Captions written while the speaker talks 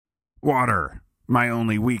Water, my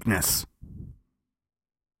only weakness.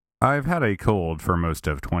 I've had a cold for most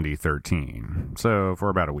of 2013, so for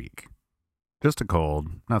about a week. Just a cold,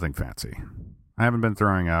 nothing fancy. I haven't been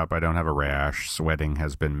throwing up, I don't have a rash, sweating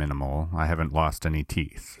has been minimal, I haven't lost any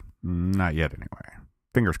teeth. Not yet anyway.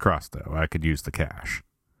 Fingers crossed though, I could use the cash.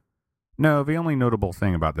 No, the only notable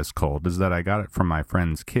thing about this cold is that I got it from my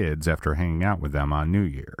friends' kids after hanging out with them on New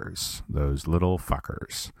Year's. Those little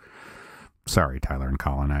fuckers. Sorry, Tyler and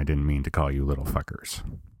Colin, I didn't mean to call you little fuckers.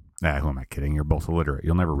 Who am I kidding? You're both illiterate.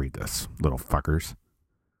 You'll never read this, little fuckers.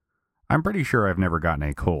 I'm pretty sure I've never gotten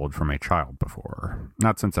a cold from a child before.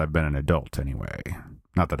 Not since I've been an adult, anyway.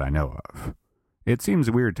 Not that I know of. It seems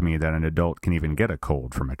weird to me that an adult can even get a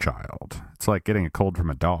cold from a child. It's like getting a cold from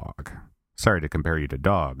a dog. Sorry to compare you to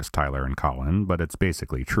dogs, Tyler and Colin, but it's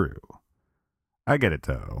basically true. I get it,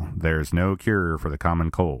 though. There's no cure for the common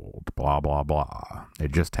cold, blah, blah, blah.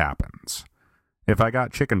 It just happens. If I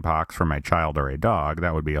got chickenpox from a child or a dog,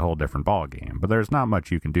 that would be a whole different ballgame, but there's not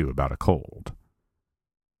much you can do about a cold.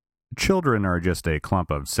 Children are just a clump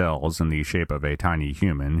of cells in the shape of a tiny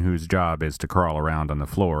human whose job is to crawl around on the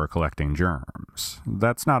floor collecting germs.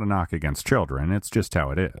 That's not a knock against children, it's just how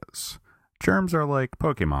it is. Germs are like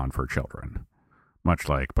Pokemon for children. Much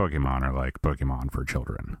like Pokemon are like Pokemon for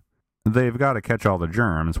children. They've got to catch all the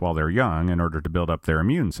germs while they're young in order to build up their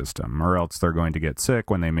immune system, or else they're going to get sick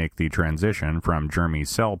when they make the transition from germy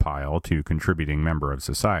cell pile to contributing member of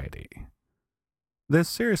society. This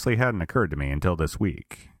seriously hadn't occurred to me until this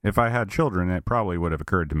week. If I had children, it probably would have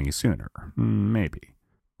occurred to me sooner. Maybe.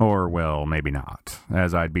 Or, well, maybe not,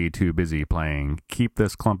 as I'd be too busy playing keep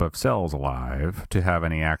this clump of cells alive to have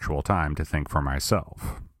any actual time to think for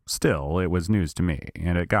myself. Still, it was news to me,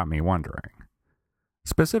 and it got me wondering.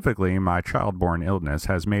 Specifically, my child-born illness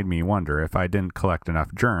has made me wonder if I didn't collect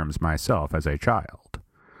enough germs myself as a child.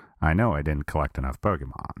 I know I didn't collect enough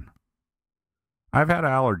Pokemon. I've had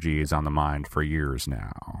allergies on the mind for years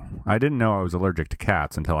now. I didn't know I was allergic to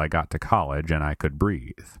cats until I got to college and I could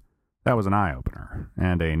breathe. That was an eye-opener,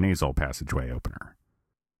 and a nasal passageway opener.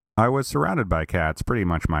 I was surrounded by cats pretty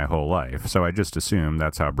much my whole life, so I just assumed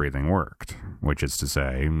that's how breathing worked, which is to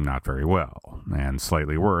say, not very well, and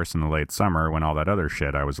slightly worse in the late summer when all that other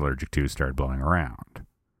shit I was allergic to started blowing around.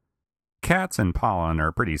 Cats and pollen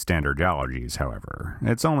are pretty standard allergies, however.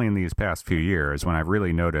 It's only in these past few years when I've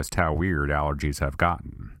really noticed how weird allergies have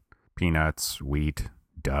gotten. Peanuts, wheat,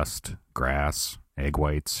 dust, grass, egg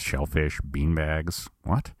whites, shellfish, beanbags.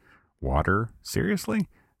 What? Water? Seriously?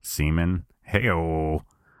 Semen? Hey-oh.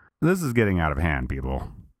 This is getting out of hand,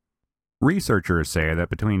 people. Researchers say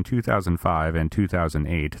that between 2005 and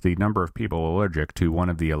 2008, the number of people allergic to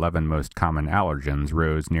one of the 11 most common allergens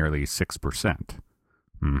rose nearly 6%.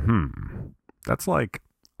 That's like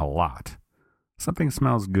a lot. Something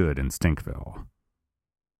smells good in Stinkville.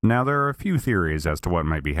 Now, there are a few theories as to what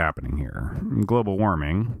might be happening here. Global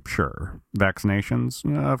warming, sure. Vaccinations,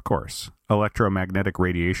 of course. Electromagnetic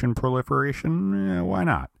radiation proliferation, why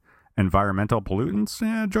not? Environmental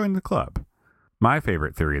pollutants, join the club. My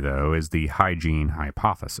favorite theory, though, is the hygiene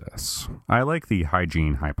hypothesis. I like the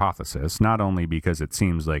hygiene hypothesis not only because it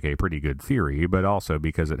seems like a pretty good theory, but also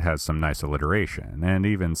because it has some nice alliteration, and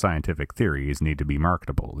even scientific theories need to be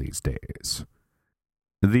marketable these days.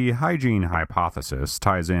 The hygiene hypothesis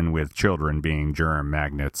ties in with children being germ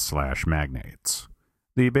magnets/magnates.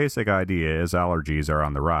 The basic idea is allergies are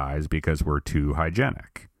on the rise because we're too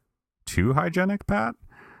hygienic. Too hygienic, Pat?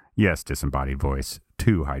 Yes, disembodied voice,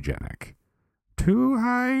 too hygienic. Too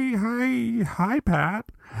hi, Pat?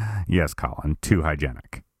 Yes, Colin, too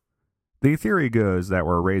hygienic. The theory goes that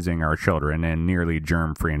we're raising our children in nearly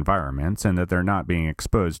germ-free environments and that they're not being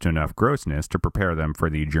exposed to enough grossness to prepare them for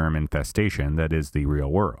the germ infestation that is the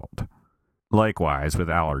real world. Likewise with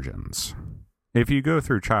allergens. If you go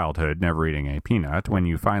through childhood never eating a peanut, when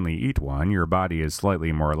you finally eat one, your body is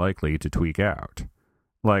slightly more likely to tweak out.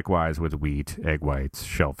 Likewise with wheat, egg whites,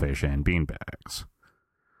 shellfish, and beanbags.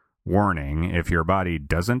 Warning, if your body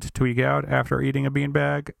doesn't tweak out after eating a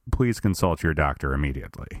beanbag, please consult your doctor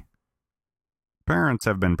immediately. Parents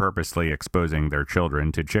have been purposely exposing their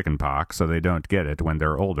children to chickenpox so they don't get it when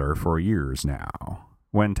they're older for years now.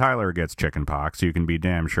 When Tyler gets chickenpox, you can be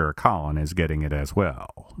damn sure Colin is getting it as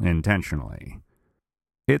well, intentionally.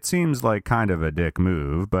 It seems like kind of a dick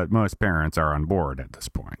move, but most parents are on board at this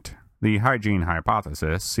point. The hygiene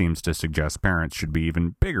hypothesis seems to suggest parents should be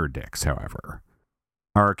even bigger dicks, however.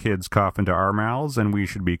 Our kids cough into our mouths, and we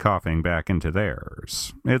should be coughing back into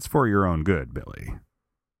theirs. It's for your own good, Billy.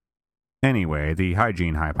 Anyway, the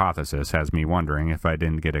hygiene hypothesis has me wondering if I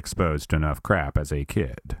didn't get exposed to enough crap as a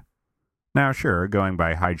kid. Now sure, going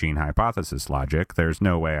by hygiene hypothesis logic, there's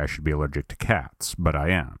no way I should be allergic to cats, but I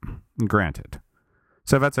am. Granted.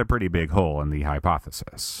 So that's a pretty big hole in the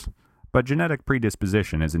hypothesis. But genetic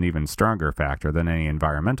predisposition is an even stronger factor than any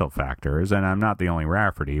environmental factors, and I'm not the only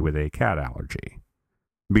Rafferty with a cat allergy.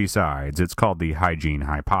 Besides, it's called the hygiene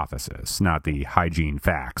hypothesis, not the hygiene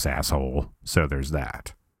facts, asshole, so there's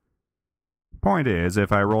that. Point is,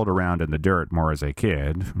 if I rolled around in the dirt more as a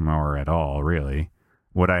kid, or at all, really,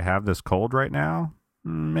 would I have this cold right now?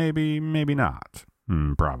 Maybe not.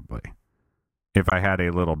 Probably. If I had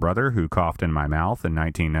a little brother who coughed in my mouth in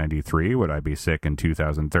 1993, would I be sick in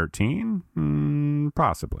 2013?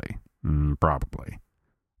 Possibly. Probably.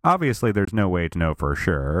 Obviously, there's no way to know for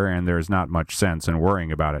sure, and there's not much sense in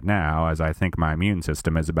worrying about it now, as I think my immune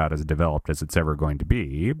system is about as developed as it's ever going to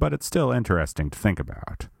be, but it's still interesting to think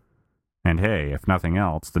about. And hey, if nothing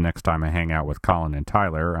else, the next time I hang out with Colin and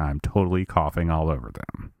Tyler, I'm totally coughing all over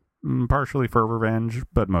them. Partially for revenge,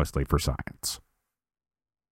 but mostly for science.